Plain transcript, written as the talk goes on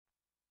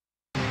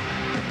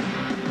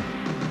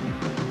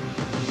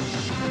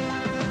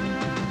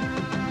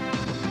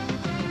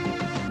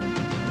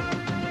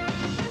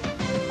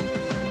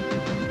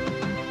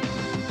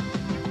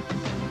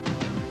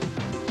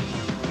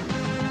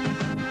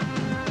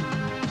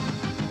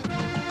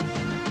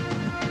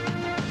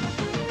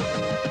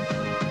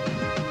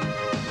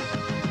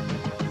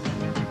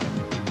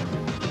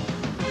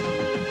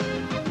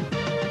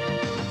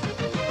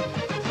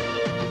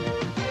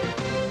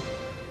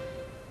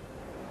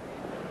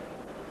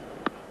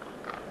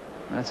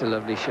That's a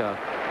lovely shot.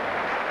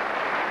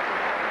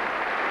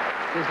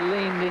 Just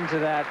leaned into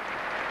that.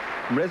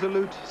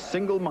 Resolute,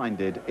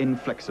 single-minded,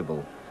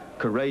 inflexible,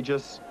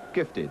 courageous,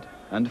 gifted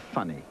and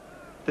funny.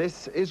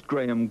 This is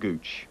Graham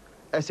Gooch,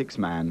 Essex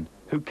man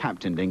who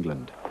captained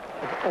England.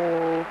 Of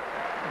all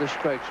the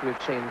strokes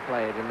we've seen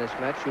played in this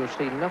match, you'll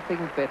see nothing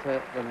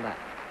better than that.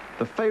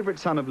 The favourite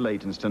son of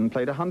Leytonstone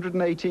played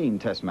 118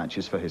 Test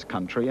matches for his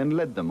country and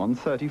led them on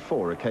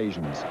 34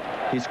 occasions.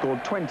 He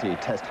scored 20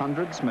 Test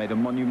hundreds, made a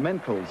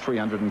monumental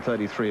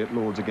 333 at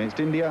Lord's against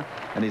India,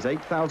 and his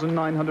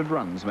 8,900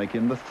 runs make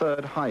him the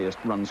third highest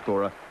run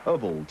scorer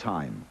of all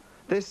time.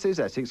 This is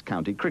Essex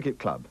County Cricket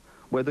Club,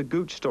 where the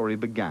Gooch story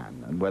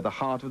began and where the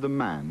heart of the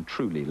man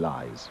truly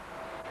lies.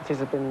 It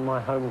has been my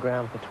home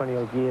ground for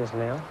 20-odd years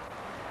now.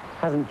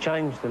 Hasn't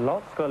changed a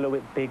lot. It's got a little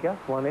bit bigger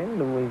one end,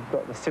 and we've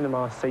got the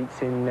cinema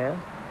seats in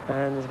now,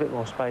 and there's a bit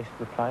more space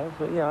for the players.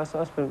 But yeah,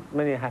 I spent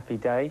many a happy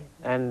day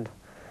and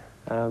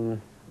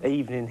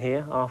evening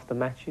here after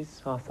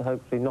matches, after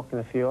hopefully knocking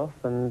a few off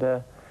and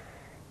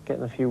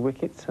getting a few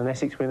wickets, and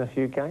Essex win a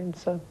few games,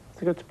 so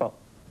it's a good spot.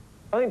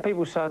 I think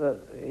people say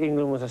that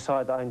England was a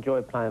side that I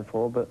enjoyed playing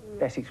for, but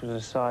Essex was a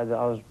side that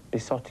I was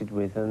besotted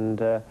with,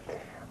 and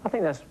I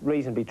think that's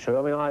reasonably true.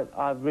 I mean,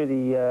 I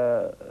really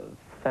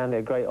found it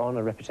a great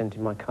honour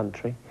representing my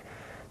country,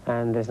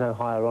 and there's no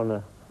higher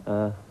honour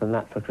than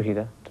that for a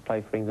cricketer, to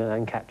play for England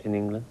and captain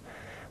England.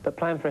 But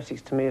playing for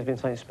Essex to me has been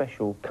something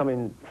special,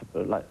 coming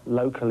like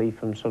locally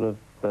from sort of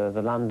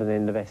the London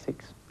end of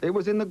Essex. It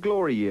was in the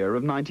glory year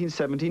of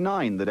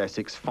 1979 that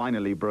Essex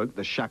finally broke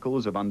the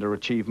shackles of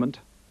underachievement.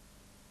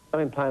 I've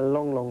been playing a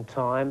long, long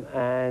time,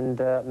 and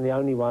I'm the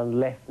only one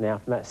left now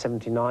from that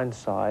 79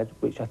 side,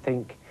 which I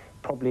think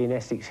probably in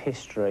Essex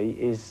history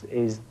is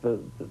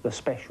the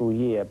special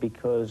year,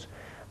 because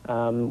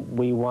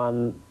we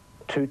won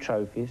 2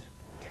 trophies,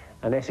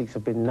 and Essex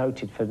have been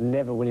noted for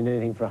never winning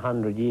anything for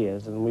 100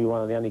 years, and we were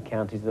one of the only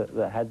counties that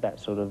had that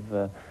sort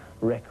of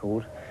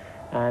record.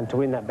 And to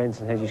win that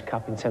Benson Hedges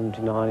Cup in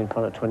 79 in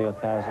front of 20,000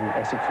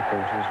 Essex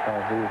supporters, as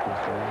far as we were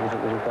concerned, was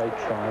a great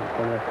triumph,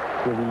 and it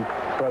really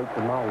broke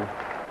the mould.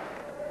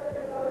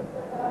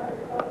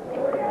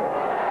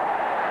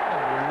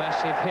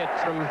 Massive hit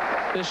from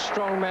this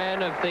strong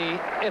man of the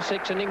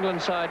Essex and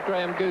England side,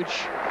 Graham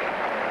Gooch.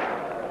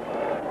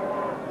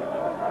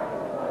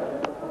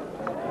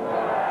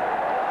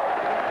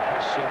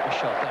 Super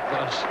shot that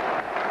was.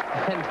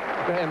 And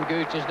Graham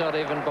Gooch is not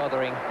even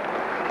bothering.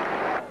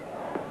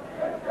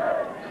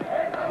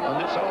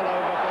 And it's all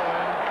over for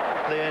him.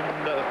 The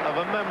end of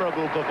a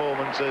memorable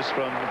performances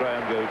from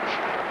Graham Gooch.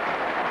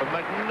 A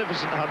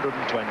magnificent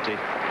 120.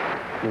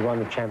 We won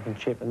the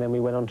championship, and then we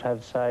went on to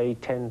have, say,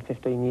 10,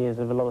 15 years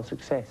of a lot of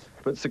success.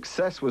 But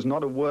success was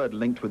not a word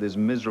linked with his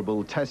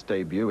miserable Test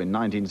debut in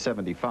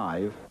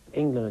 1975.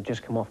 England had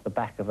just come off the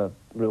back of a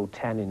real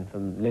tanning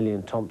from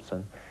Lillian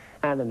Thompson,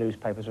 and the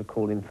newspapers were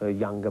calling for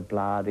younger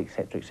blood,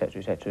 etc.,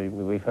 etc., etc.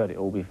 We've heard it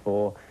all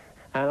before.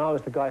 And I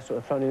was the guy sort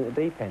of thrown in at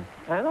the deep end.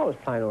 And I was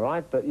playing all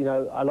right, but, you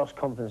know, I lost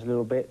confidence a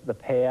little bit. The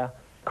pair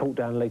caught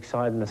down leg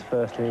side in the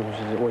first innings, which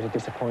is always a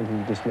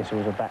disappointing dismissal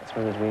as a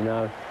batsman, as we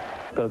know.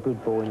 Got a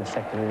good ball in the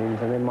second innings,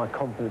 and then my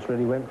confidence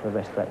really went for the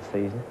rest of that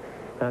season.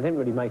 And I didn't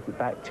really make it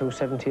back till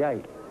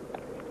 78.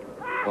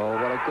 Oh,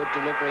 what a good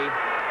delivery.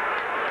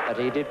 But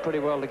he did pretty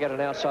well to get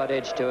an outside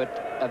edge to it.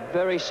 A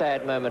very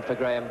sad moment for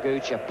Graham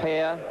Gooch, a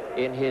pair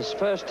in his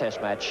first Test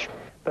match.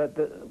 But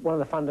one of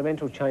the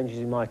fundamental changes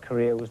in my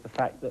career was the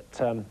fact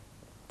that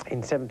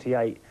in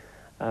 78,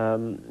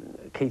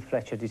 Keith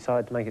Fletcher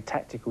decided to make a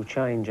tactical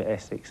change at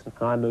Essex, and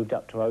I moved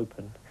up to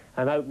open.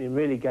 And opening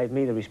really gave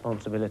me the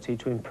responsibility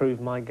to improve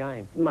my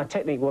game. My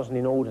technique wasn't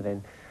in order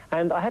then,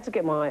 and I had to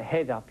get my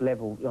head up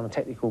level on a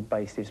technical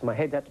basis. My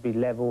head had to be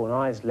level and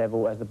eyes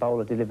level as the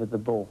bowler delivered the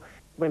ball.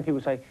 When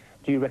people say,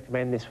 do you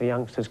recommend this for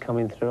youngsters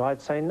coming through,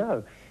 I'd say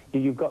no.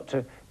 You've got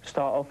to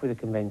start off with a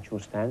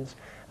conventional stance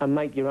and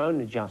make your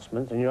own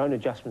adjustments, and your own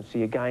adjustments to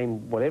your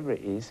game, whatever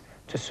it is,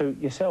 to suit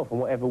yourself and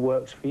whatever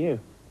works for you.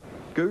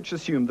 Gooch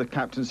assumed the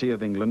captaincy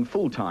of England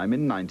full-time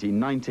in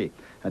 1990,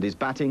 and his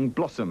batting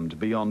blossomed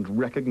beyond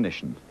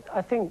recognition.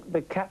 I think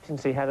the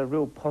captaincy had a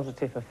real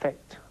positive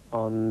effect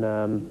on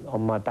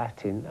my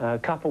batting.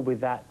 Coupled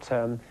with that,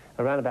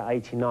 around about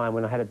 89,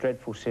 when I had a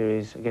dreadful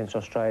series against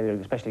Australia,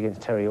 especially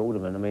against Terry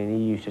Alderman, I mean,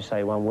 he used to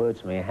say one word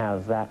to me,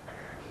 how's that?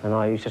 And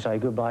I used to say,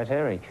 goodbye,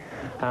 Terry.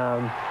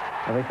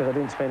 Because I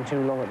didn't spend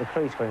too long at the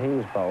crease when he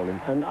was bowling.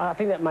 And I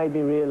think that made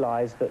me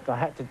realise that I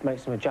had to make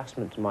some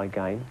adjustment to my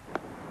game.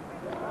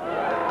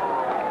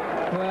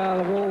 Well,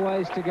 of all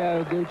ways to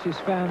go, Gooch has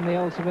found the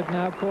ultimate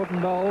now, caught and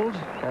bowled.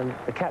 And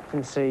the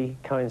captaincy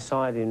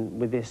coinciding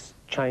with this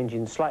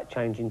slight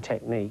change in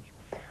technique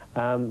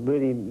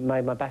really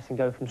made my batting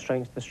go from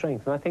strength to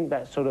strength. And I think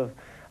that sort of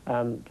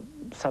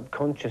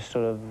subconscious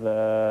sort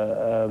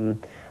of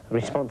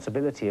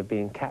responsibility of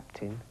being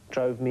captain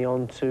drove me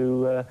on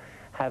to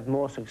have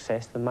more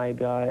success than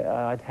maybe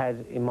I'd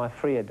had in my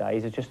freer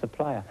days as just a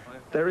player.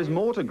 There is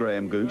more to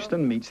Graham Gooch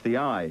than meets the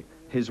eye.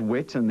 His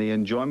wit and the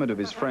enjoyment of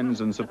his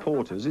friends and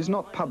supporters is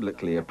not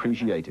publicly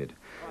appreciated.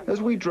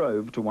 As we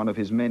drove to one of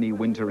his many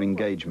winter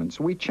engagements,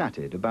 we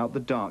chatted about the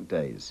dark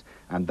days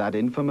and that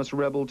infamous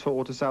rebel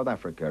tour to South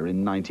Africa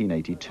in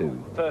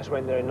 1982. First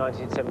went there in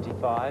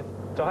 1975.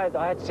 So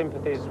I had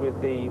sympathies with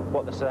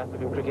what the South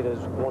African cricketers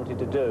wanted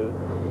to do,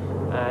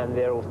 and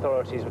their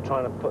authorities were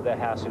trying to put their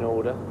house in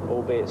order,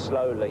 albeit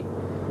slowly,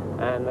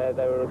 and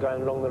they were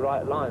going along the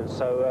right lines.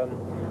 So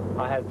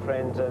I had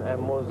friends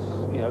and was,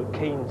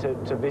 keen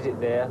to visit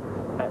there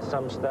at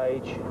some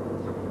stage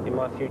in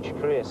my future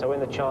career. So when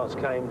the chance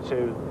came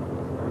to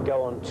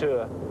go on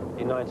tour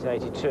in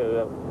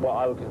 1982, what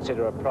I would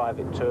consider a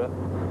private tour,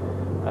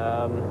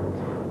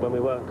 when we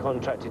weren't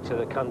contracted to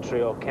the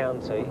country or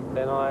county,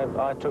 then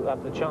I took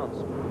up the chance.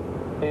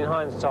 In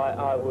hindsight,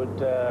 I would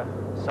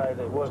say that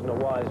it wasn't a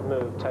wise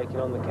move taking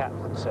on the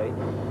captaincy.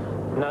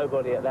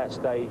 Nobody at that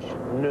stage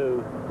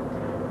knew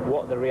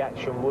what the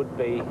reaction would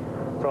be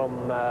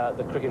from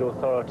the cricket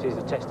authorities,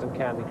 the Test and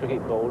County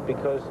Cricket Board,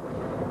 because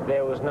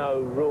there was no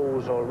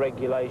rules or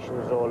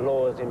regulations or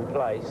laws in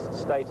place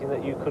stating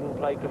that you couldn't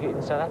play cricket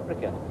in South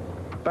Africa.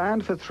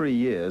 Banned for 3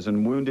 years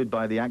and wounded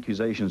by the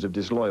accusations of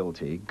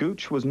disloyalty,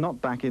 Gooch was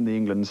not back in the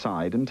England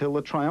side until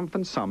the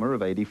triumphant summer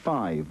of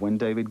 '85, when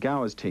David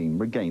Gower's team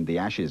regained the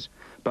Ashes.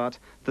 But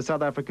the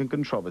South African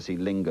controversy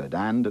lingered,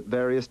 and at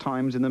various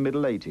times in the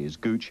middle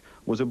 '80s, Gooch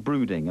was a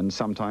brooding and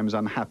sometimes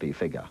unhappy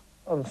figure.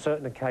 On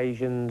certain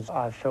occasions,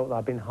 I felt that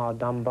I've been hard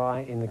done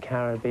by in the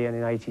Caribbean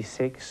in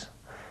 '86.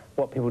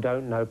 What people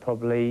don't know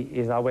probably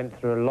is I went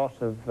through a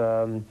lot of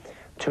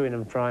toing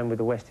and froing with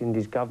the West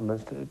Indies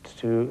governments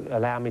to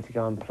allow me to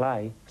go and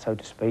play, so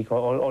to speak,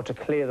 or to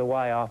clear the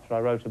way after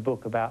I wrote a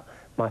book about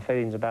my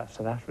feelings about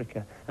South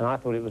Africa. And I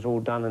thought it was all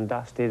done and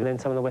dusted. And then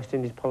some of the West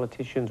Indies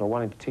politicians, or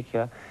one in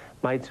particular,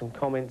 made some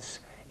comments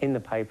in the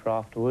paper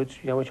afterwards,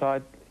 which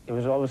it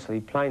was obviously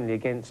plainly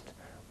against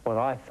what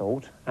I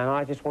thought, and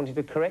I just wanted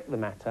to correct the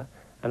matter,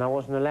 and I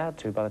wasn't allowed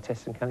to by the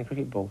Test and County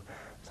Cricket Board.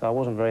 So I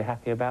wasn't very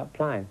happy about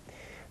playing.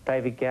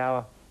 David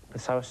Gower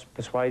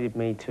persuaded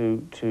me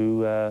to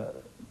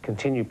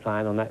continue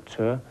playing on that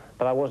tour,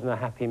 but I wasn't a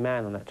happy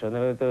man on that tour.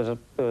 And there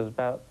was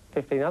about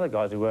 15 other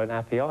guys who weren't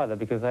happy either,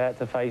 because they had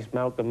to face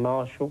Malcolm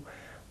Marshall,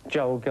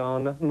 Joel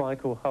Garner,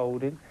 Michael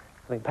Holding.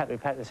 I think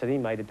Patrick Patterson, he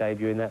made a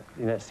debut in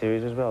that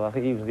series as well. I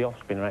think he was the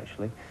off-spinner,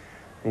 actually.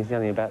 He's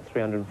only about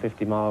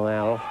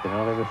 350-mile-an-hour off-spinner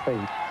I've ever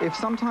seen. If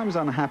sometimes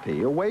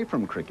unhappy, away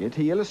from cricket,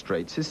 he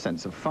illustrates his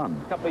sense of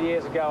fun. A couple of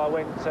years ago, I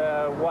went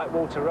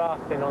whitewater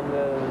rafting on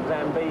the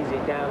Zambezi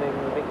down in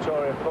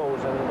Victoria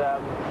Falls, and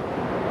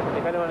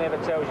if anyone ever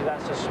tells you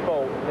that's a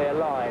sport, they're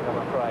lying, I'm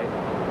afraid.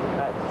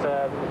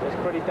 It's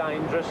pretty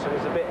dangerous and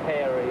it's a bit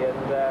hairy,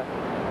 and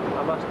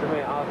I must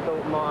admit, I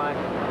thought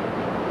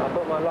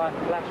my life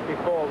flashed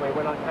before me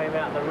when I came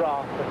out the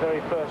raft, the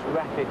very first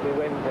rapid we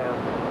went down.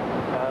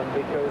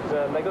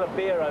 Because they got a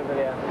beer over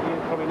there, you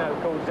probably know,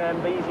 called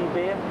Zambezi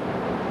beer.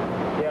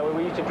 Yeah, well,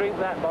 we used to drink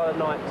that by the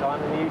night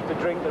time, and we used to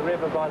drink the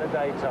river by the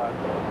daytime.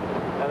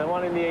 And the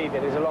one in the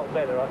evening is a lot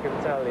better, I can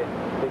tell you,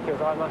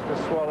 because I must have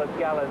swallowed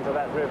gallons of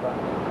that river,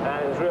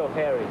 and it was real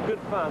hairy. Good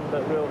fun,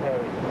 but real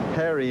hairy.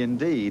 Hairy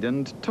indeed,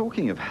 and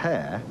talking of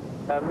hair...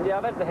 yeah,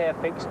 I've had the hair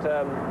fixed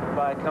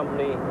by a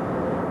company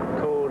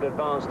called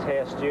Advanced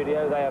Hair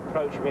Studio. They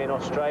approached me in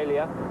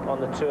Australia on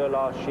the tour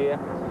last year.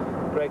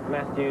 Greg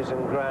Matthews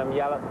and Graham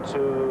Yallop,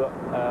 two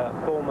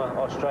former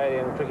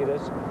Australian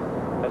cricketers,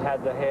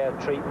 had the hair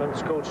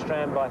treatments called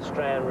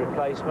strand-by-strand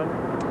replacement.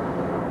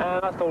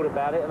 And I thought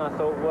about it, and I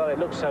thought, well, it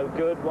looks so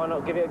good, why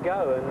not give it a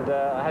go? And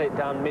I had it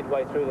done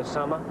midway through the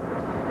summer,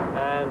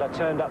 and I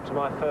turned up to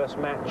my first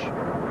match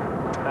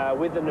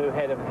with the new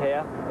head of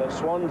hair at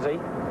Swansea.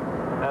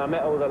 And I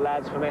met all the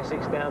lads from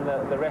Essex down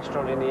the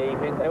restaurant in the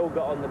evening. They all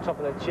got on the top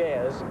of the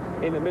chairs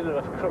in the middle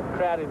of a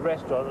crowded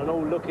restaurant and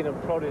all looking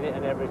and prodding it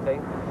and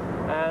everything.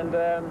 And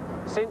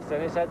since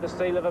then, it's had the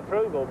seal of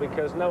approval,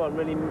 because no one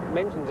really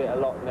mentions it a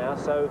lot now,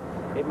 so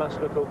it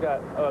must look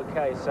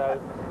okay. So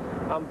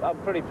I'm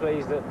pretty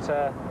pleased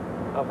that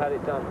I've had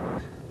it done.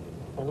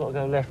 I've got to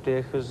go left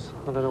here because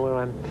I don't know where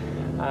I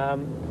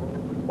am.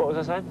 What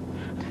was I saying?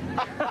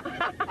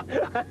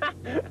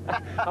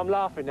 I'm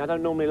laughing now. I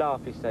don't normally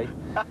laugh, you see.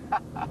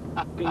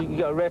 You've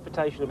got a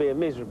reputation of being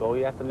miserable,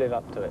 you have to live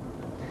up to it.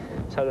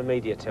 So the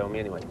media tell me,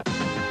 anyway.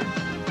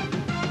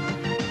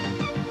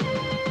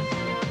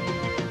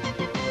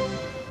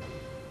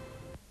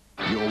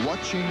 You're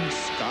watching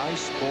Sky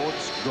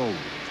Sports Gold.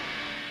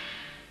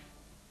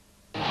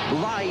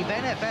 Live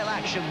NFL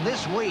action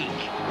this week.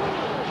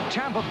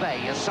 Tampa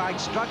Bay, a side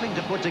struggling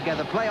to put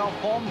together playoff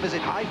form,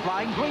 visit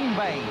high-flying Green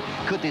Bay.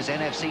 Could this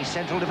NFC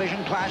Central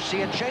Division clash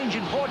see a change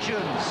in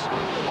fortunes?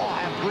 Or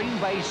have Green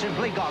Bay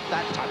simply got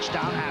that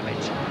touchdown habit?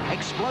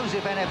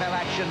 Explosive NFL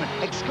action,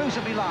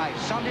 exclusively live,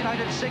 Sunday night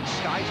at 6,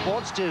 Sky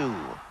Sports 2.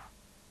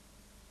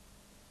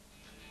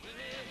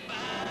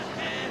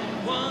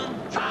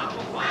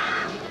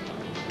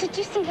 Did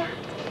you see that?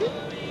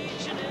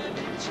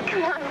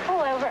 Come on,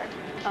 pull over.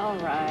 All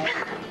right.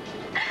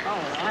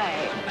 All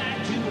right.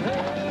 Back to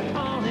her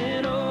on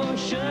an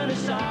ocean of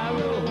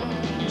sorrow.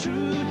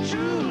 true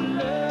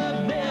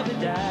love never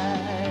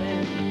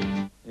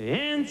dies.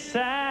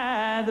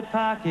 Inside the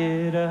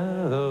pocket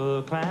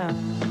of a clown.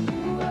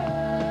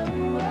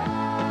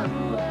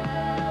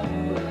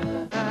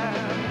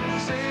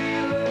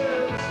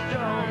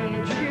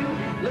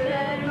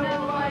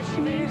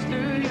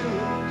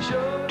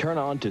 Turn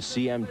on to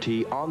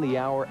CMT on the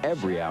hour,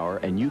 every hour,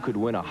 and you could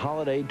win a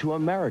holiday to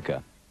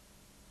America.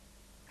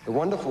 The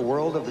wonderful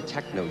world of the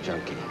techno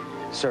junkie.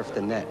 Surf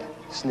the net,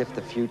 sniff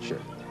the future.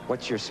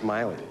 What's your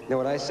smiling? You know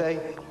what I say?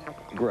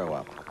 Grow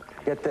up.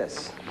 Get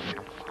this.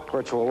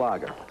 Virtual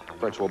lager,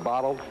 virtual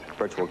bottle,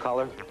 virtual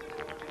color.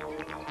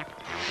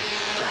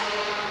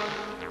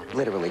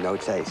 Literally no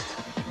taste.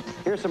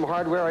 Here's some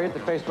hardware I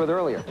interfaced with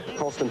earlier.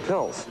 Colston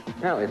pills.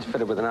 Apparently it's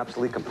fitted with an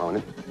obsolete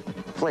component.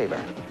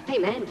 Flavor. Hey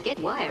man, get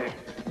wired.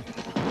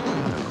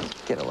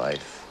 Get a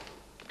life.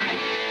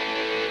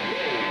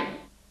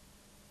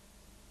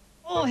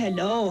 Oh,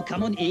 hello.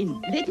 Come on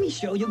in. Let me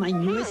show you my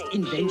newest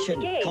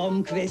invention,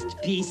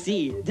 ComQuest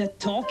PC, the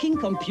talking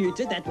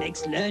computer that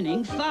makes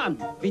learning fun.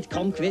 With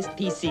ComQuest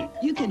PC,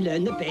 you can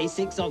learn the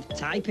basics of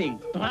typing,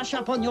 brush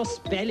up on your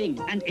spelling,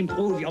 and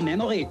improve your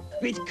memory.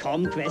 With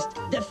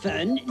ComQuest, the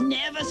fun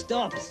never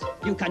stops.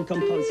 You can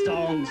compose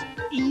songs,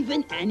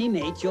 even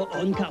animate your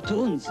own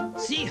cartoons.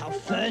 See how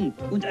fun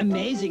and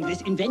amazing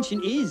this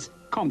invention is.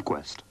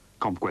 ComQuest,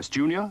 ComQuest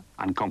Junior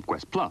and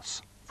ComQuest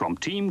Plus from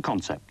Team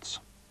Concepts.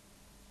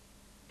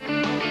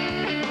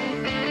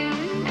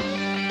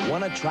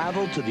 Want to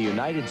travel to the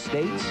United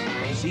States?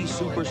 See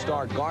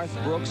superstar Garth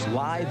Brooks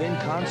live in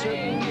concert?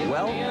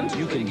 Well,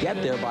 you can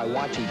get there by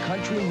watching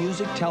country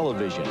music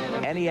television,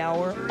 any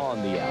hour,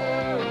 on the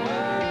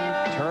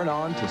hour. Turn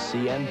on to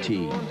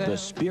CMT, the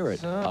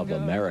spirit of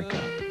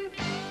America.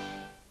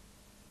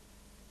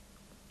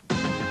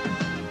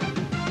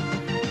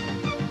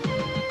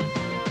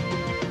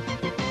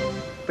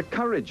 The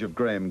courage of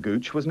Graham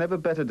Gooch was never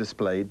better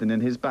displayed than in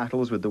his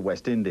battles with the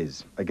West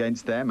Indies.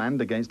 Against them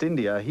and against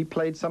India, he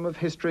played some of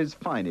history's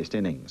finest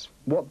innings.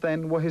 What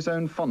then were his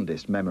own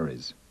fondest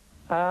memories?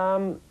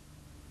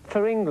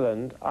 For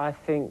England, I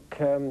think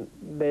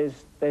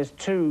there's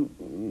two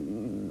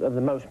of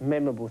the most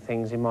memorable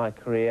things in my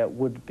career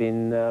would have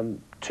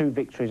been two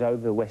victories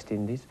over the West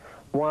Indies.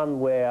 One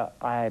where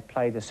I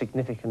played a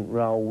significant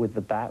role with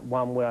the bat,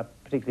 one where I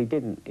particularly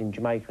didn't, in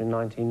Jamaica in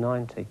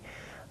 1990.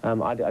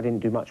 I didn't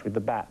do much with the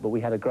bat, but we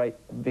had a great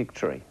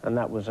victory, and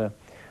that was to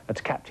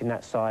captain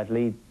that side,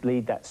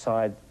 lead that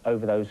side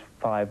over those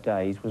 5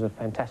 days was a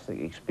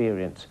fantastic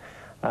experience.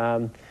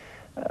 In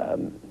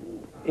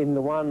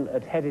the one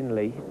at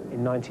Headingley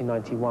in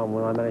 1991,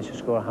 when I managed to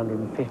score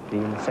 150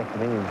 in the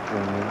second innings for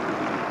England,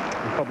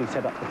 we probably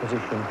set up the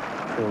position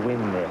for a win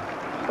there.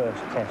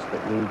 First test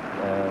that we'd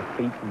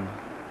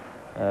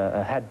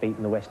had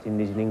beaten the West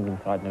Indies in England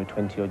for, I don't know,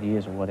 20-odd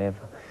years or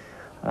whatever.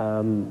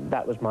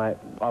 That was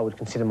I would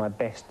consider my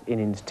best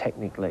innings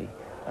technically,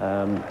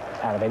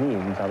 out of any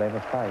innings I've ever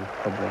played,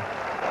 probably.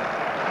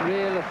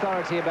 Real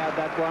authority about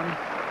that one.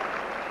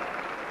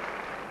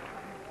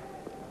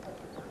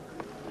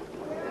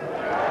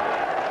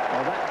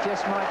 Well, that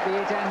just might be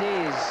it, and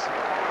is.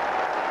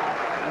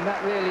 And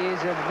that really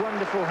is a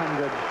wonderful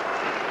 100.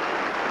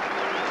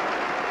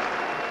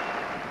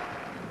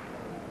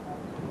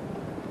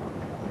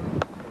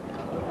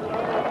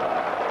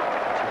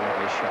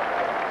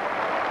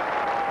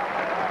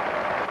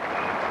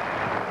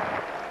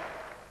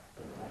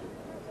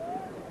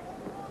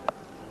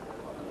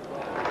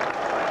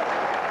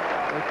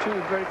 Two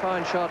very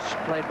fine shots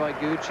played by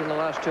Gooch in the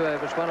last 2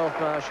 overs, one off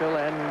Marshall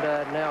and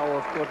now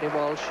off Courtney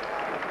Walsh.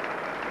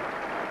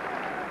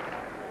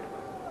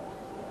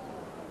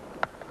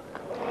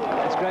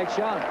 That's a great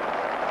shot.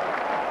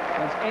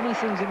 Once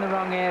anything's in the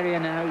wrong area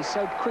now, he's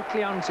so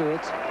quickly onto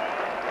it.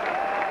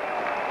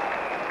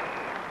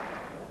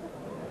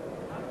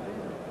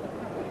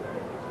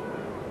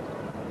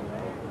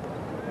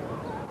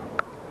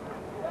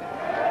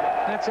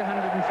 That's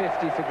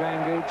 150 for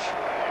Graham Gooch.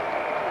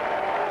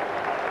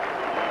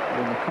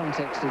 In the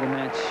context of the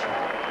match,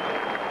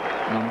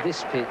 and on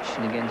this pitch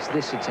and against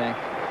this attack,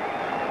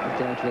 I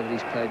doubt whether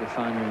he's played a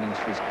final innings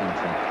for his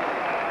country.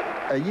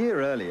 A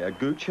year earlier,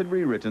 Gooch had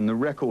rewritten the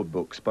record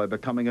books by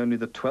becoming only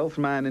the 12th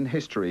man in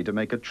history to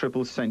make a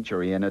triple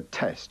century in a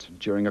test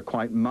during a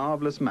quite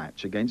marvellous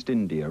match against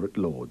India at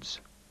Lord's.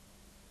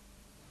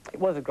 It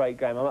was a great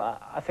game.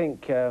 I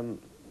think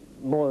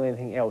more than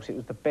anything else, it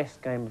was the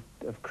best game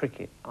of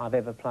cricket I've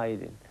ever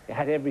played in. It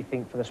had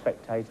everything for the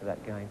spectator,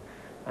 that game.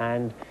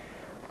 And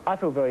I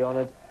feel very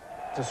honoured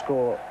to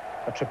score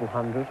a triple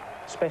 100,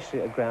 especially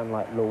at a ground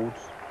like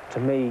Lord's. To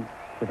me,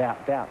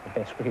 without doubt, the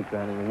best cricket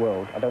ground in the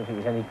world. I don't think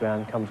there's any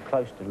ground comes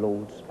close to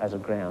Lord's as a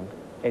ground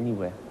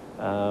anywhere.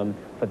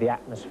 For the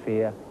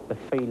atmosphere, the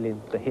feeling,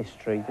 the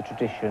history, the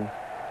tradition.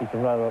 You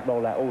can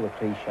roll out all the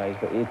cliches,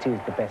 but it is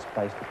the best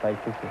place to play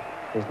cricket.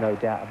 There's no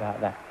doubt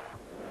about that.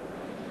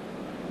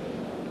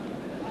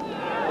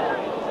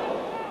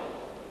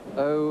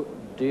 Oh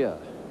dear.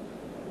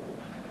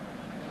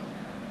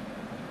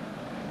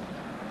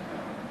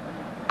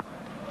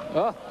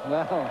 Oh,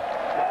 well,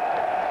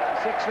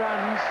 6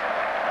 runs.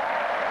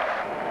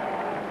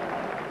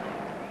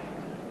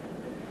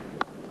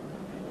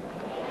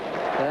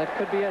 That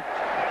could be it.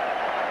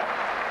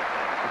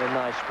 What a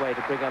nice way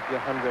to bring up your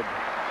 100.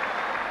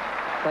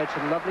 Played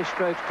some lovely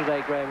strokes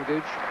today, Graham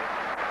Gooch.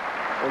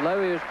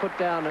 Although he was put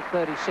down at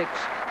 36,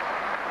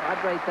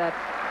 I'd rate that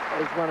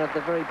as one of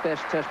the very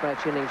best Test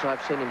match innings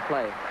I've seen him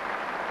play.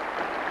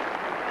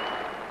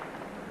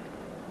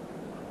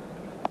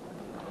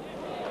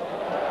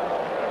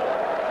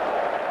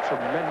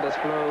 Tremendous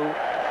blow,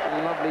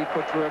 lovely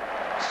footwork,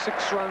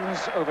 6 runs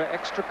over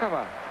extra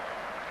cover.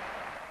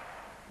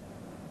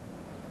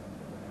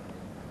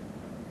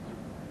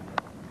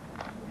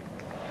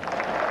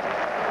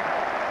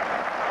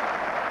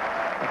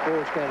 The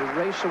ball's going to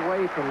race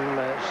away from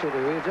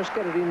Sidhu. He'll just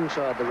get it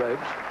inside the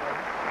ropes.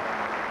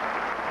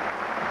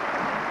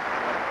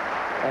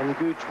 And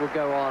Gooch will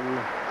go on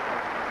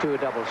to a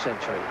double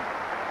century.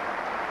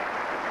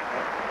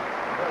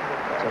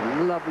 It's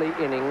a lovely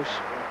innings.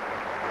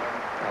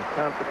 I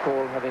can't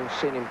recall having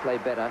seen him play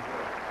better.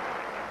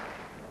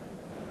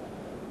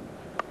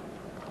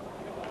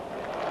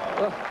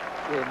 Oh,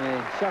 dear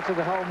me. Shot of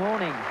the whole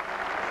morning.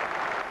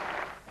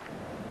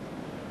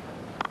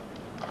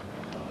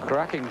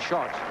 Cracking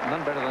shot.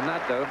 None better than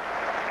that, though.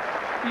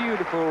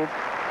 Beautiful.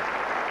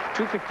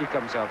 250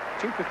 comes up.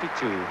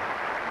 252.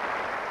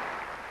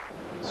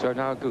 So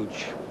now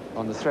Gooch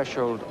on the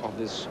threshold of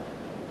this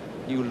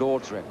new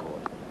Lord's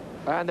record.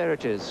 And there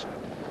it is.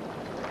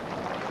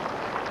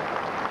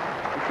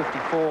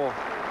 254.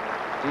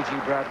 D.G.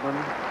 Bradman,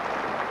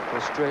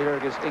 Australia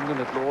against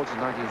England at Lord's in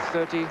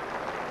 1930.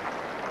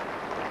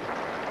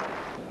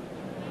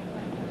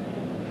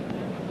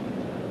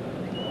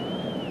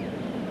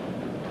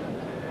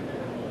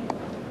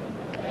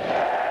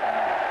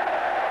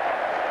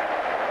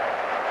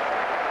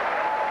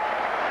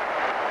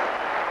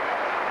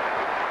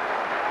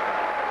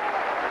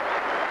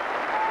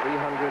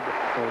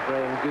 For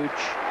Graham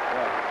Gooch,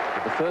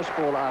 with the first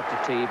ball after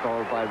tee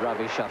bowled by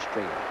Ravi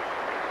Shastri.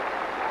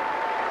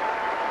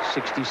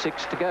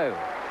 66 to go.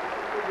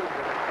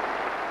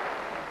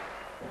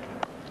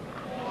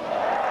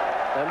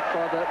 Don't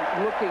bother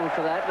looking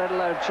for that, let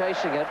alone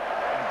chasing it.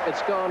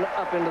 It's gone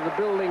up into the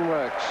building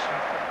works.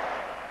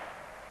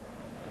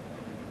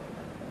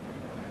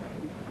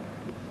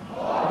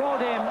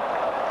 Bowled him.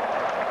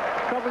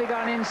 Probably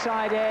gone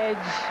inside edge.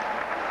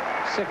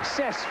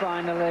 Success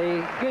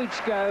finally.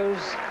 Gooch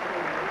goes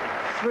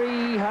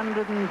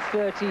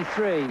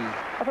 333. I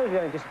suppose the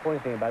only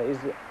disappointing thing about it is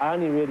that I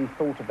only really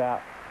thought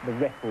about the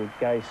record,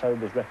 Gary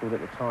Sober's record at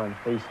the time,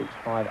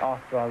 365,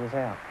 after I was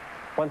out.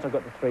 Once I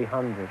got to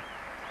 300,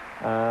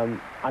 I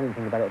didn't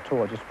think about it at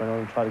all. I just went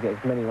on and tried to get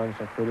as many runs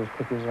as I could, as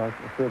quick as I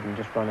could, and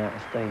just run out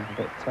of steam.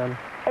 But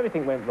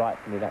everything went right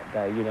for me that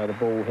day. You know, the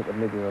ball hit the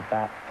middle of the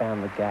bat,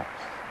 found the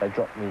gaps. They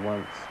dropped me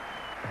once.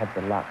 I had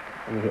the luck,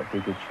 and he hit a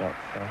pretty good shot,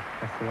 so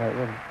that's the way it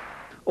went.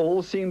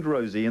 All seemed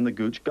rosy in the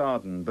Gooch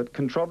garden, but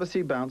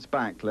controversy bounced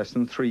back less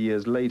than 3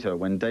 years later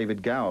when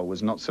David Gower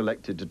was not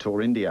selected to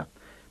tour India.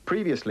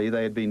 Previously,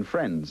 they had been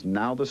friends.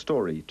 Now the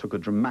story took a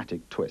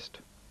dramatic twist.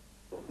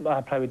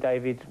 I played with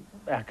David.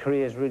 Our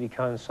careers really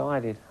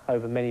coincided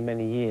over many,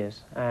 many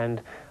years,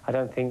 and I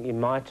don't think in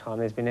my time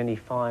there's been any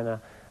finer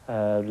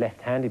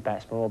left-handed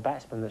batsman or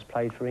batsman that's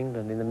played for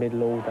England in the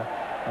middle order,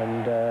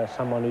 and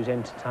someone who's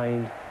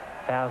entertained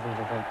thousands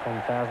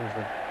upon thousands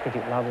of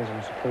cricket lovers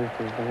and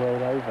supporters the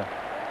world over,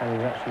 and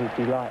was an absolute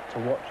delight to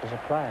watch as a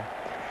player.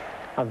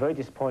 I'm very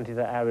disappointed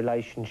that our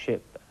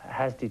relationship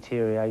has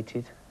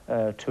deteriorated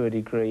to a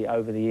degree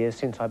over the years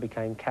since I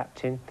became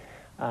captain.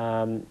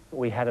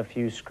 We had a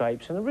few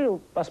scrapes and a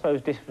real, I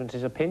suppose, difference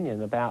of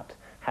opinion about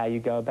how you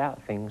go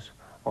about things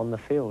on the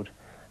field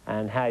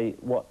and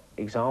what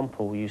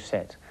example you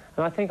set.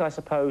 And I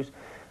suppose,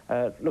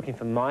 looking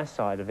from my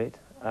side of it,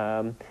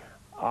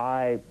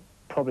 I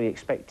probably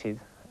expected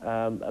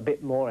a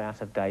bit more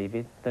out of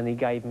David than he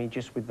gave me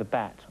just with the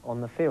bat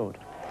on the field.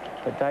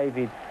 But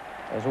David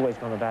has always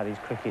gone about his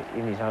cricket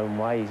in his own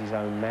way. He's his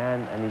own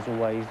man, and he's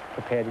always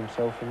prepared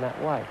himself in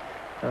that way.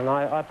 And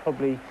I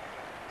probably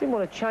didn't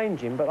want to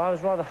change him, but I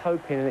was rather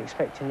hoping and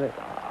expecting that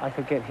I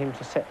could get him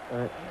to set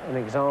an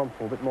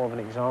example, a bit more of an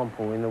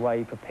example in the way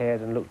he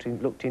prepared and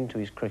looked into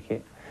his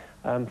cricket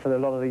for a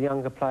lot of the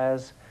younger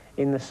players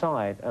in the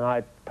side. And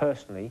I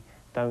personally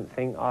don't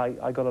think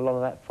I got a lot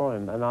of that for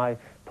him, and I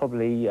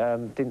probably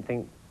didn't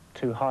think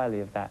too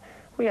highly of that.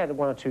 We had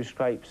 1 or 2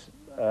 scrapes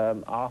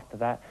after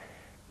that.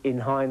 In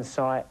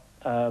hindsight,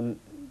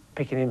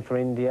 picking him for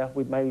India,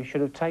 we maybe should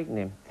have taken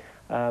him.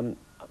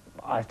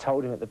 I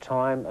told him at the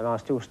time, and I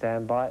still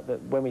stand by it, that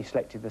when we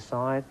selected the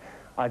side,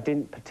 I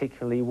didn't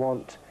particularly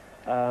want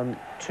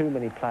too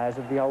many players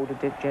of the older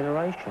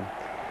generation.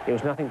 It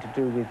was nothing to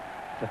do with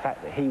the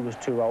fact that he was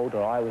too old,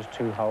 or I was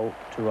too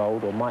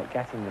old, or Mike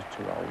Gatting was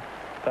too old.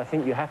 But I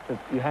think you have to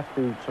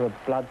sort of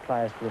blood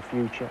players for the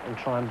future and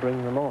try and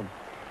bring them on.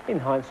 In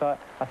hindsight,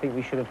 I think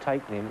we should have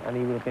taken him, and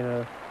he would have been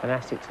an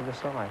asset to the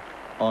side.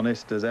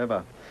 Honest as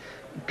ever.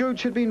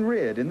 Gooch had been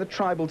reared in the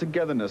tribal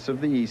togetherness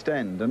of the East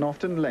End and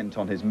often lent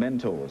on his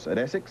mentors. At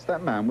Essex,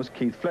 that man was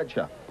Keith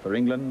Fletcher. For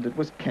England, it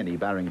was Kenny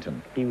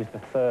Barrington. He was the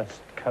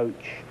first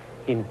coach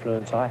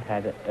influence I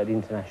had at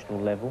international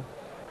level.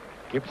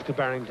 Gibbs to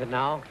Barrington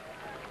now.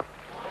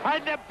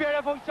 And a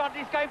beautiful shot.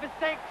 He's going for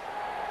 6.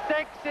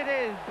 6 it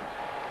is.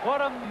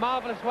 What a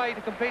marvellous way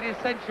to complete his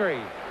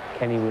century.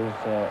 Kenny was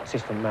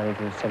assistant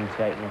manager in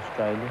 '78 in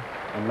Australia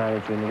and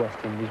manager in the West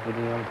Indies, but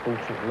he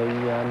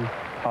unfortunately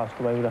passed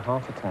away with a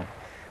heart attack.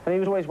 And he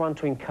was always one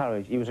to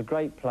encourage. He was a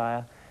great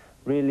player,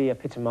 really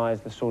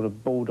epitomised the sort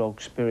of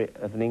bulldog spirit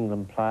of an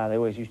England player. They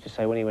always used to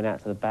say when he went out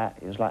to the bat,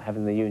 it was like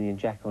having the Union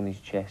Jack on his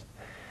chest.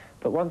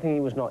 But one thing he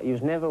was not, he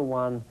was never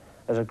one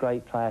as a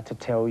great player to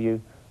tell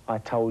you, I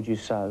told you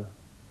so,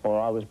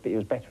 or it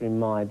was better in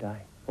my day,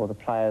 or the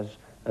players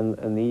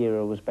and the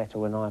era was better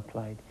when I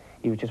played.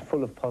 He was just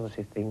full of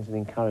positive things and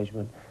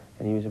encouragement,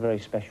 and he was a very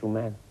special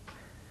man.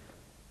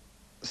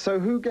 So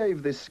who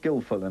gave this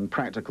skillful and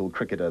practical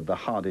cricketer the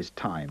hardest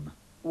time?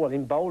 Well,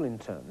 in bowling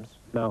terms,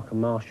 Malcolm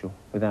Marshall,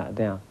 without a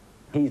doubt.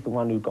 He's the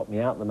one who got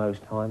me out the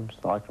most times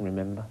that I can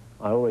remember.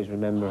 I always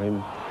remember him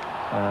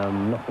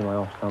knocking my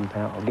off stump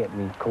out or getting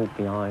me caught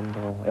behind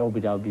or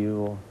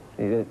LBW or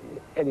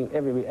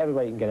every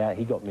way you can get out,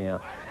 he got me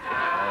out.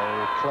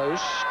 Oh,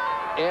 close.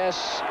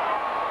 Yes.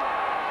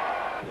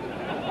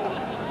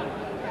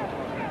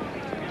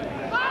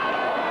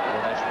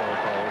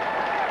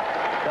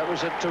 That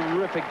was a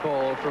terrific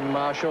ball from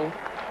Marshall.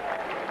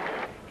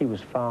 He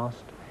was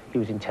fast, he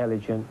was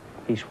intelligent,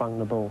 he swung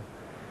the ball.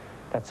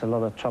 That's a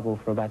lot of trouble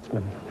for a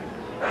batsman.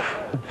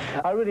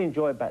 I really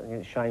enjoyed batting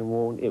against Shane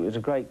Warne. It was a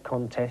great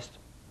contest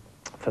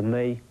for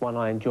me, one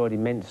I enjoyed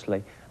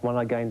immensely, one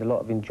I gained a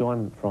lot of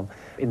enjoyment from.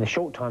 In the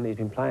short time that he's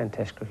been playing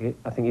Test cricket,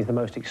 I think he's the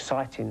most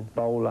exciting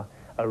bowler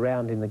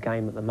around in the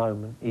game at the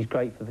moment. He's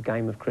great for the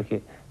game of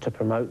cricket, to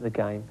promote the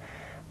game,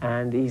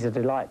 and he's a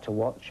delight to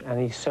watch, and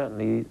he's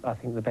certainly, I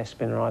think, the best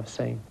spinner I've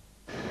seen.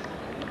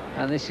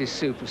 And this is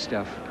super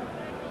stuff.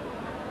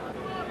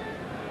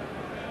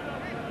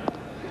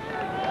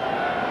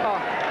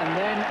 Oh, and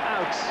then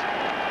out.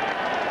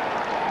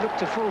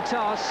 Looked a full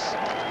toss,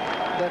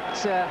 but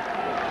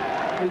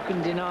who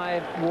can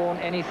deny Warne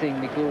anything,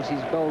 because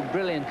he's bowled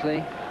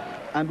brilliantly.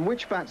 And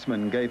which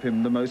batsman gave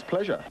him the most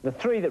pleasure? The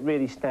three that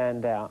really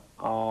stand out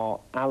are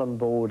Alan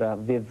Border,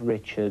 Viv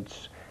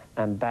Richards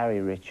and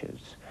Barry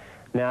Richards.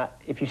 Now,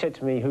 if you said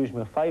to me who's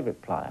my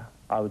favourite player,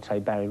 I would say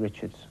Barry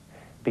Richards,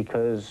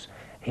 because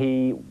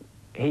he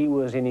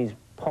was in his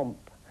pomp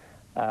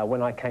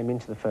when I came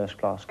into the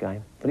first-class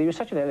game. But he was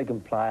such an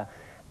elegant player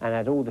and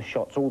had all the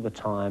shots all the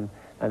time,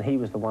 and he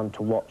was the one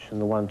to watch and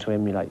the one to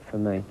emulate for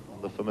me.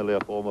 The familiar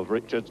form of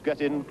Richards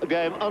getting the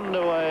game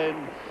underway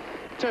in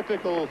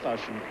typical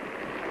fashion.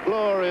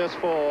 Glorious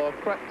 4,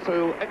 cracked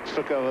through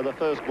extra cover, the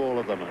first ball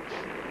of the match.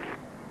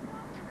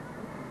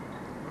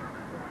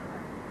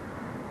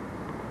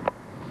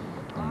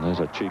 And there's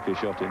a cheeky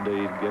shot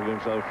indeed, give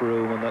himself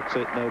room, and that's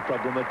it, no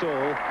problem at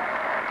all.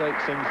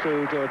 Takes him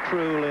through to a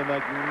truly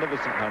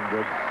magnificent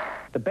 100.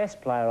 The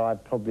best player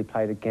I've probably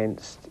played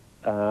against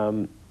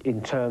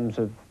in terms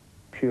of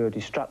pure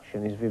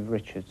destruction is Viv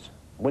Richards.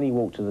 When he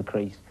walked to the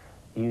crease,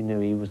 you knew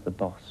he was the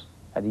boss,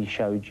 and he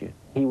showed you.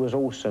 He was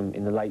awesome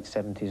in the late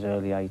 70s,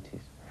 early 80s.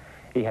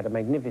 He had a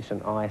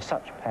magnificent eye,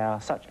 such power,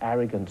 such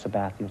arrogance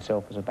about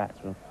himself as a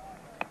batsman.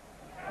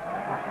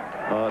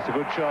 Oh, it's a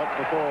good shot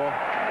before.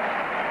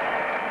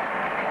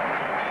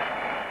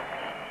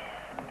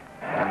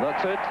 And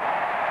that's it.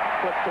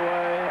 Flipped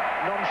away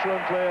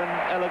nonchalantly and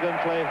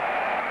elegantly.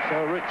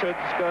 So Richards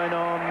going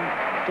on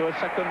to a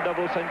second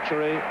double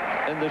century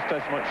in this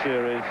Test match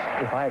series.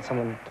 If I had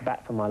someone to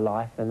bat for my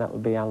life, then that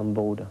would be Alan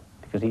Border,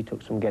 because he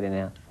took some getting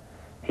out.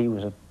 He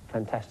was a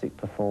fantastic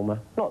performer.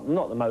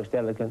 Not the most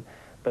elegant,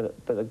 but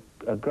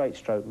a great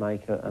stroke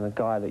maker and a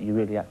guy that you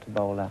really had to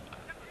bowl at.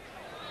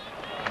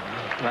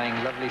 Playing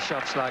lovely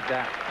shots like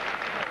that.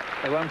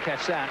 They won't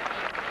catch that.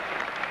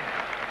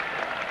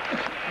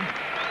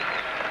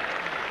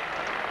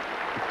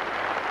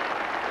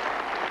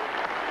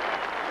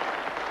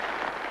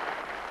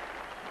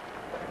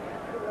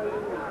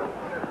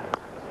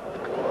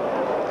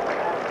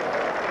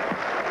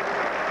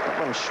 That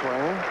one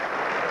swung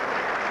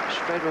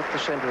straight off the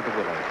centre of the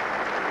willow.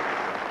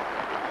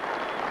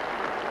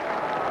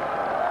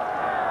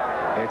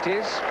 It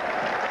is.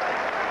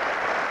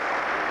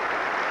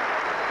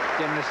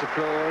 Generous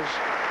applause.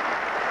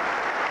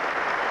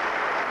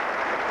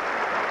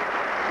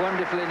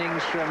 Wonderful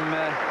innings from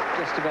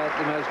just about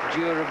the most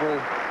durable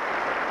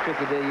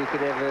cricketer you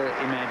could ever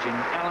imagine,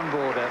 Alan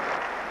Border.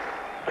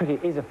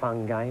 Cricket is a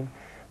fun game.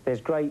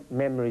 There's great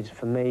memories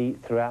for me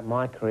throughout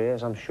my career,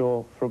 as I'm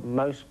sure for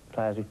most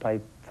players who've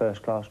played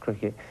first-class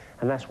cricket,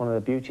 and that's one of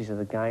the beauties of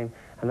the game,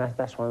 and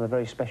that's one of the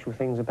very special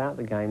things about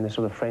the game, the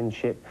sort of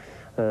friendship,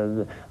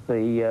 the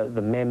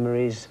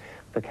memories,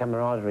 the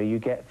camaraderie you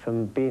get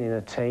from being in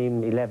a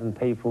team, 11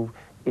 people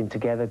in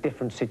together,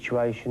 different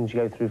situations.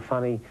 You go through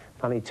funny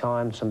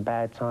times, some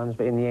bad times,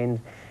 but in the end,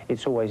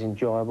 it's always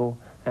enjoyable,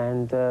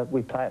 and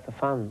we play it for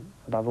fun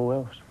above all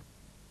else.